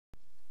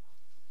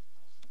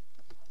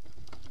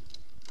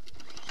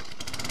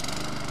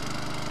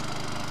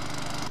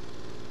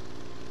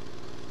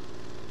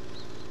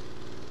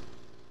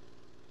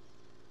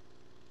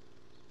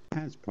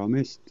As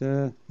promised,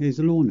 here's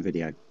a lawn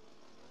video.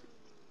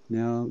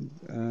 Now,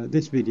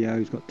 this video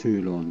has got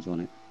two lawns on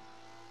it.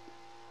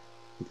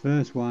 The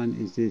first one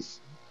is this,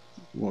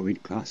 what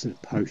we'd class as a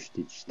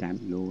postage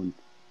stamp lawn,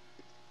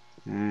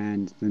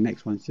 and the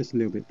next one's just a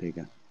little bit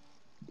bigger.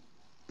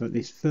 But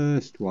this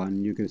first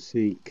one you're going to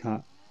see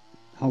cut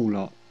a whole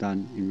lot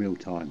done in real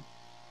time,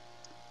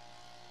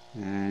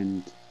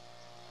 and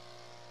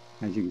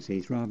as you can see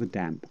it's rather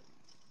damp.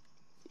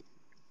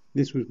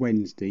 This was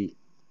Wednesday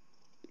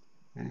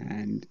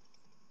and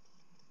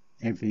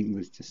everything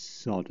was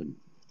just sodden,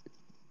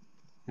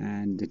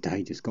 and the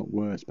day just got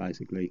worse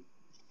basically.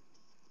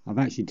 I've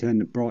actually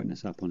turned the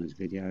brightness up on this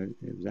video.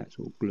 It was that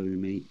sort of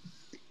gloomy,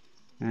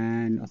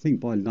 and I think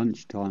by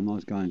lunchtime I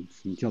was going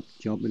from job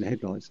to job with the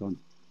headlights on.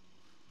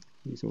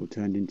 It sort of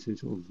turned into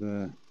sort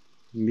of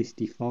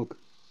misty fog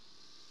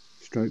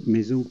stroke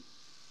mizzle.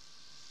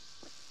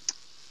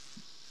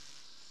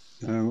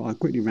 So I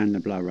quickly ran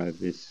the blower over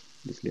this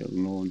little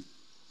lawn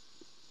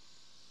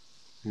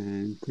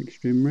and quick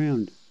trim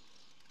round.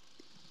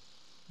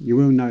 You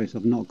will notice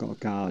I've not got a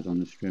guard on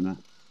the strimmer.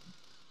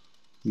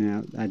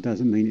 Now that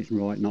doesn't mean it's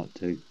right not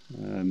to.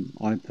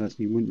 I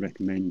personally wouldn't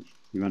recommend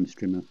you run a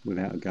strimmer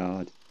without a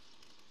guard.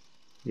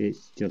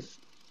 It's just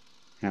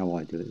how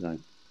I do it though.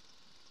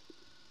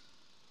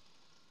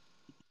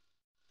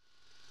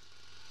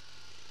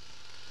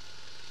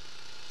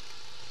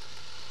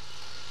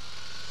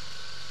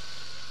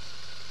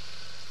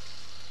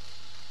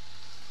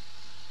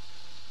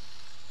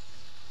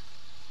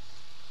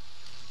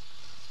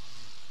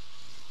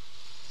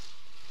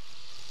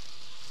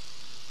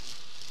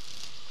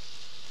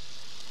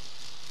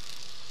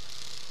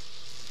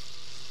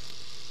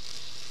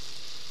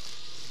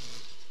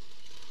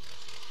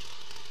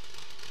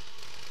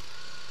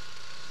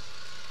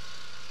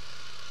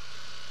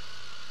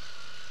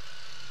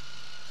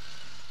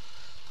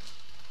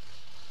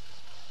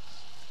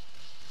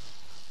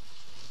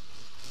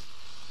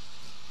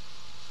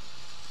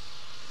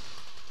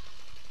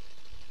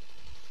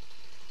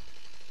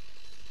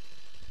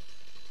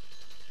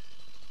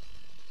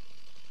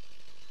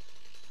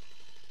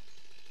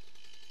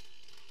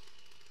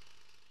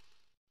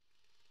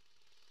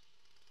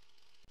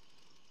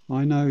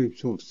 I know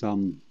sort of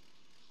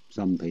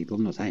some people,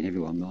 I'm not saying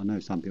everyone, but I know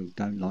some people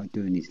don't like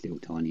doing these little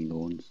tiny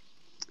lawns.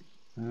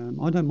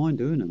 I don't mind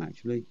doing them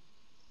actually.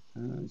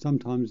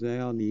 Sometimes they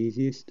are the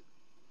easiest.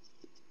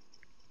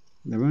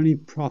 They're only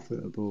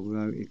profitable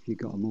though if you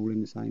got them all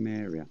in the same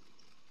area.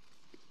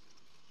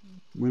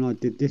 When I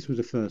did this, was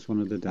the first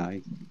one of the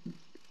day.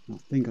 I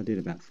think I did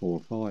about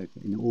 4 or 5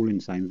 all in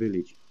the same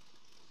village.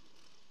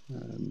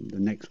 The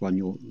next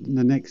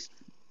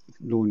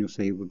lawn you'll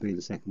see would be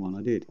the second one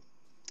I did.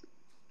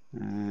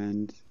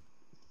 And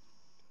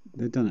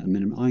they're done at a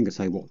minimum. I ain't gonna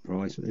say what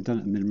price, but they're done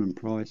at a minimum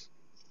price,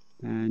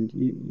 and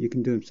you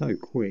can do them so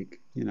quick.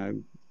 You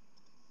know,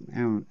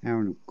 hour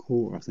and a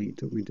quarter I think it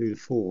took me to do the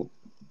 4,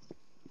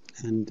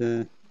 and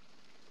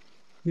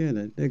yeah,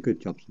 they're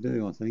good jobs to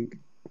do. I think.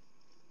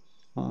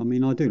 I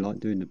mean, I do like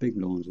doing the big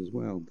lawns as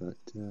well, but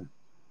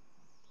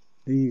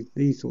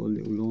these sort of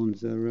little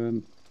lawns are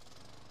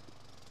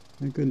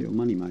they're a good little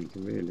money maker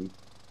really,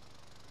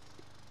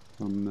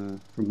 from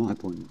my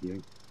point of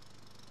view.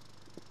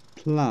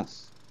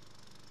 Plus,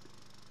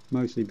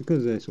 mostly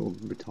because they're sort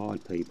of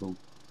retired people,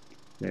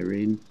 they're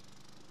in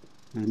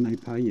and they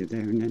pay you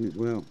there and then as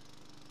well,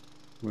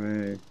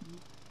 where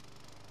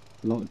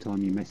a lot of the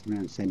time you're messing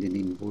around sending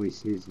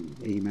invoices and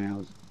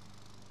emails,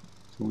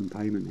 sorting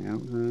payment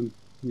out.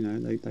 You know,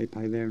 they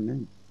pay there and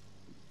then,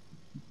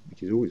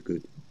 which is always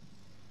good.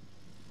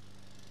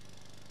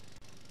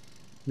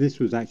 This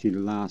was actually the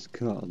last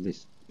cut of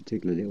this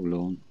particular little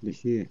lawn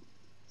this year.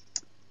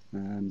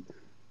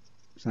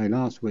 So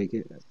last week,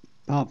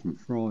 apart from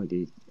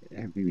Friday,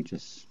 everything was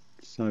just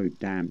so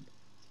damp,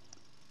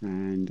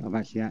 and I've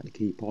actually had to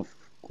keep off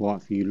quite a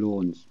few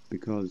lawns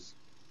because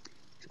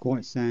it's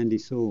quite sandy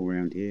soil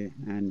around here,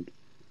 and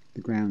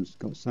the ground's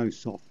got so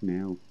soft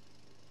now.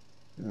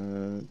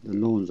 The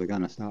lawns are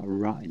going to start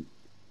rutting,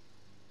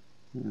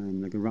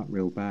 and they can rut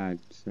real bad.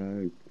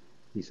 So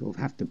you sort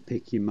of have to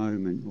pick your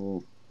moment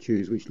or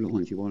choose which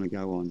lawns you want to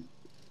go on,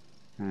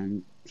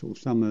 and sort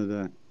of some of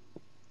the,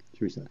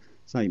 should we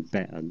say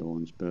better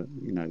lawns, but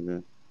you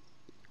know,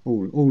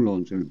 all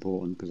lawns are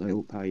important because they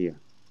all pay you.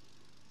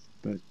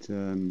 But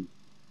you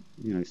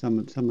know, some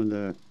of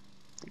the,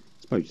 I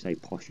suppose you say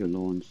posher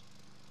lawns,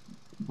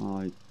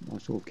 I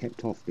sort of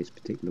kept off this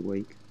particular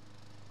week.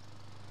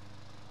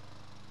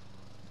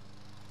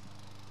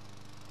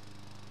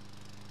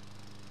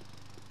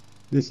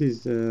 This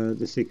is the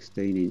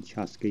 16-inch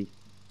Husky,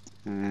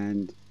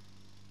 and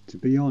to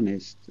be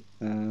honest,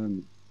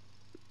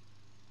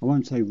 I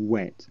won't say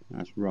wet,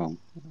 that's wrong.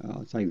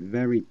 I'd say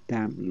very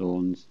damp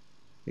lawns,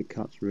 it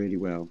cuts really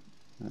well.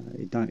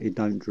 It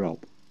don't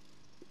drop,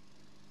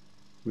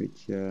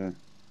 which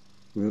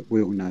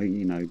we all know.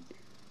 You know,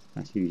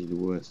 that's usually the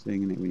worst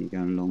thing, isn't it? When you're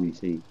going along and you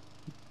see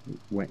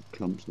wet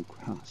clumps of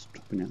grass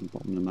dropping out the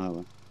bottom of the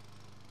mower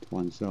to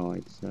one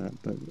side.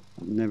 But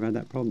I've never had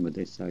that problem with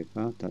this so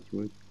far, touch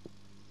wood.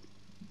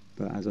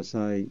 But as I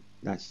say,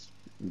 that's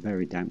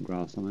very damp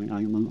grass. I mean,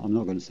 I'm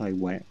not going to say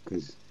wet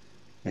because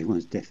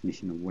everyone's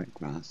definition of wet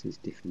grass is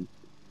different.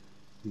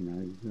 You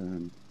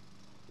know,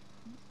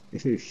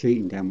 if it was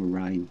sheeting down with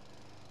rain,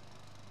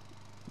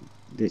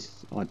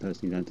 this I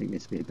personally don't think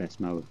this would be the best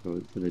mower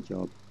for the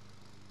job.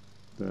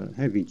 But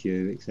heavy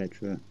dew,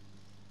 etc.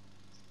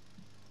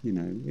 You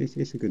know,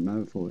 it's a good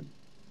mower for it.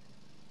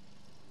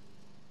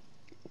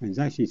 And it's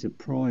actually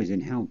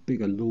surprising how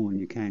big a lawn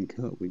you can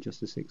cut with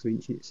just a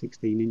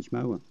 16-inch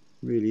mower. It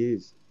really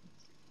is.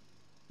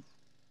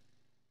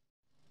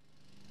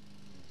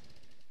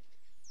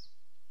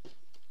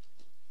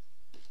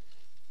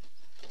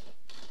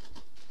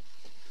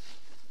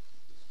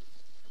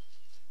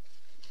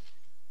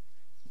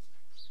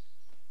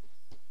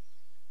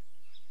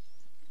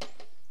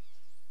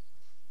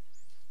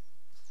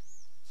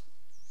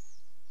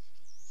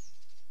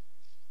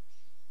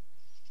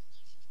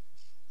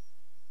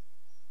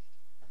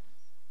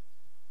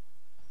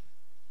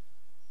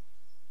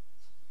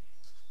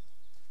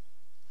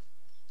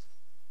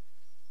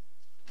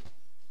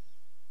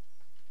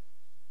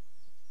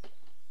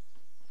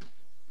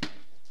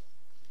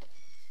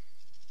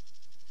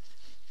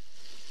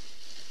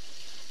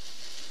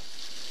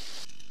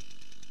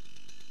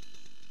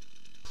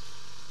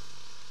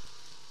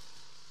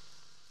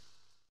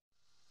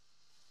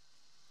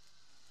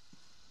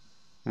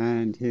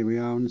 And here we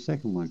are on the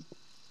second one.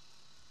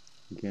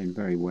 Again,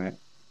 very wet.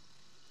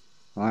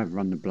 I've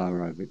run the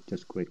blower over it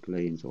just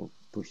quickly and sort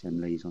of pushed them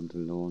leaves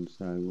onto the lawn,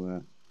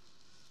 so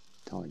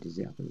tidies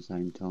it up at the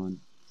same time.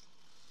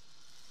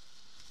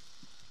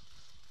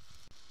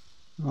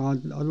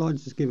 I'd like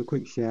to just give a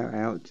quick shout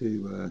out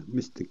to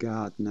Mr.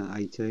 Gardener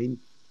 18.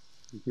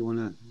 If you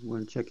wanna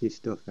check his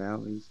stuff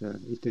out, he's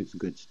doing some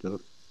good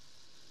stuff.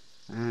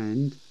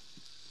 And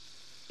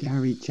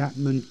Gary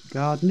Chapman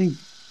Gardening,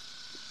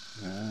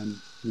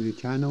 new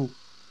channel.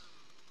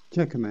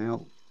 Check them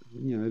out.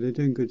 You know, they're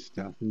doing good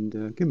stuff, and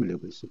give them a little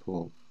bit of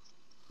support.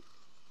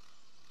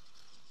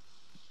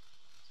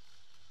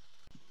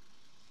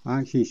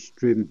 I actually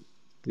trimmed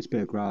this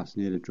bit of grass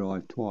near the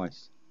drive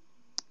twice.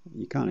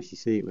 You can't actually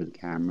see it with the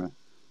camera,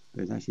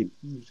 but it's actually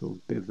sort of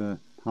a bit of a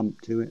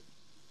hump to it.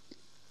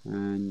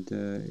 And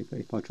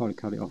if I try to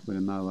cut it off with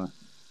a mower,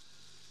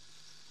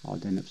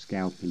 I'd end up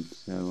scalping.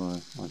 So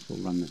I sort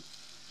of run the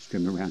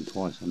string around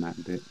twice on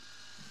that bit.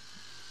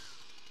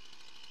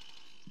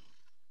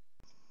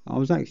 I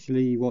was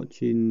actually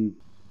watching,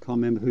 can't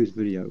remember whose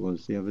video it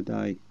was the other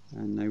day,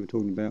 and they were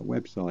talking about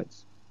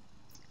websites.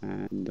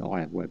 And I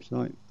have a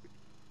website,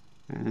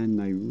 and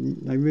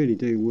they really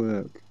do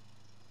work.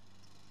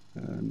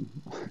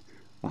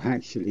 I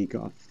actually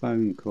got a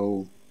phone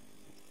call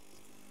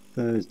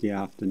Thursday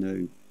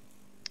afternoon,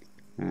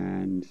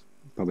 and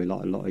probably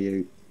like a lot of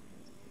you,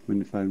 when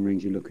the phone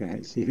rings you look at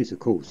it, see if it's a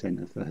call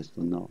centre first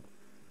or not,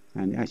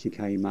 and it actually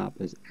came up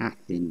as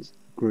Athens,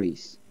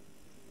 Greece.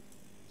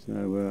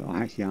 So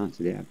I actually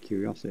answered it out of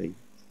curiosity,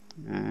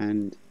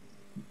 and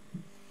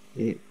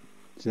it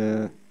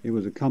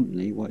was a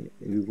company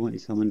who wanted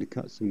someone to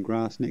cut some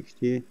grass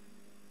next year.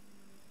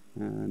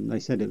 They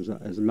said it was a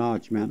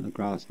large amount of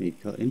grass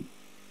need cutting,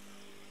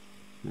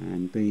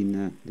 and being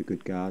the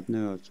good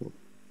gardener, I sort of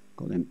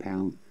got them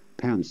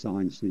pound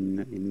signs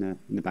in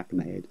the back of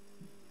my head,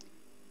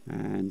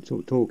 and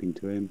sort of talking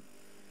to him.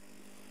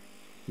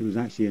 It was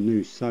actually a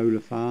new solar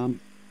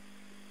farm.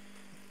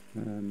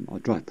 I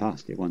drive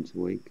past it once a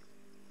week.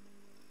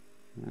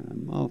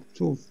 I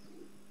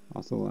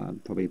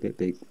thought probably a bit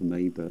big for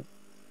me, but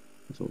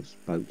I sort of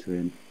spoke to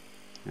him,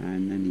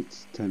 and then he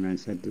turned around and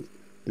said that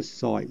the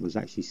site was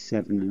actually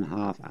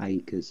 7.5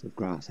 acres of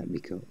grass had to be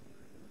cut.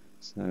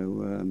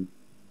 So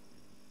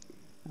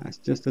that's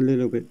just a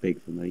little bit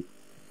big for me.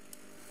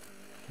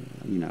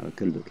 You know, I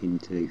could look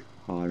into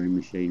hiring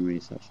machinery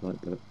and such like,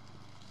 but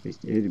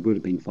it would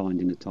have been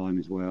finding the time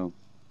as well.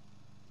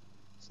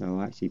 So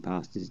I actually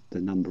passed the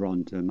number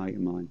on to a mate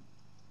of mine.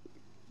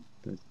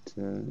 But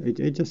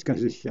it just goes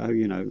to show,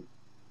 you know,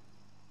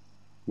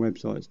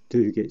 websites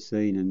do get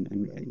seen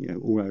and you know,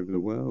 all over the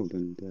world.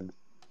 And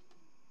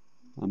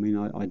I mean,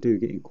 I do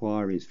get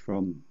inquiries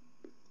from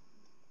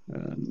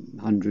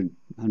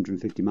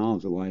 150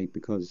 miles away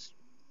because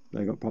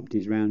they got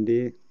properties around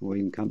here, or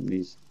even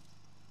companies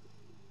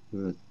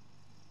who are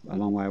a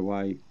long way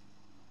away.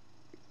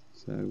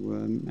 So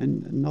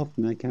and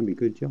often they can be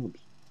good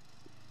jobs.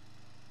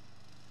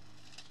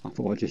 I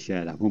thought I'd just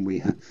share that one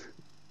with you.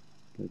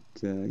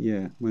 But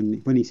yeah,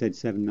 when he said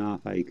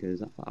 7.5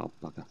 acres, I thought, oh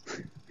bugger.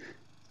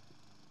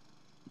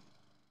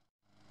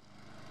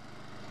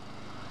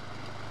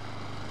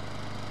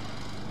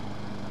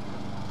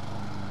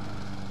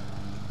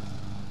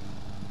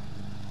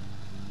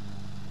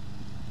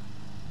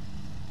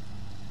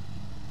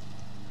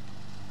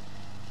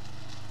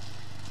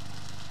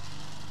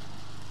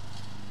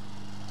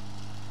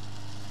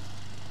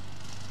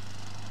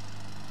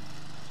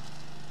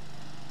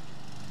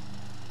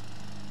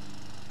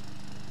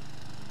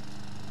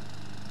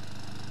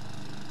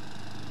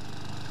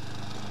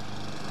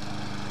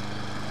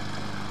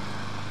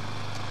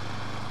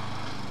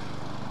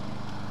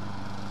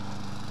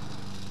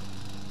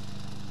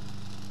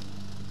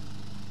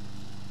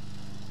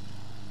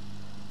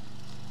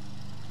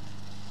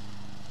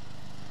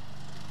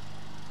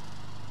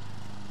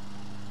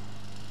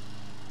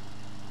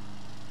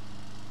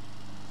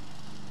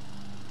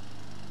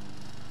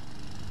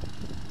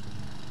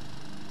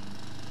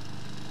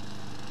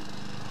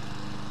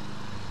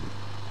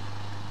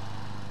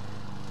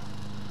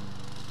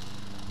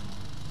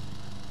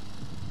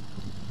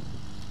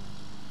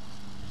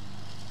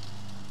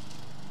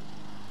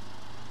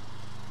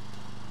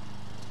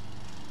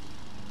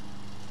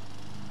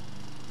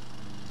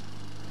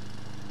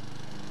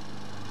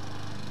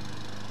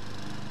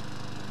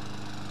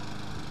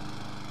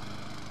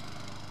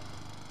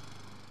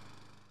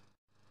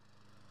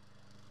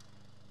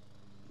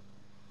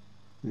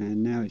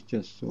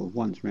 just sort of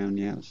once round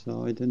the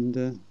outside, and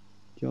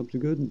jobs are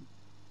good.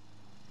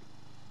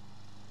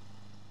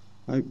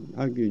 Hope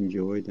you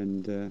enjoyed,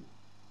 and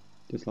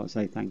just like to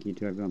say thank you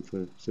to everyone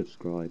for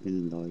subscribing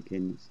and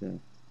liking.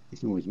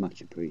 It's always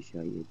much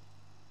appreciated.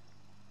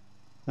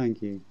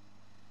 Thank you.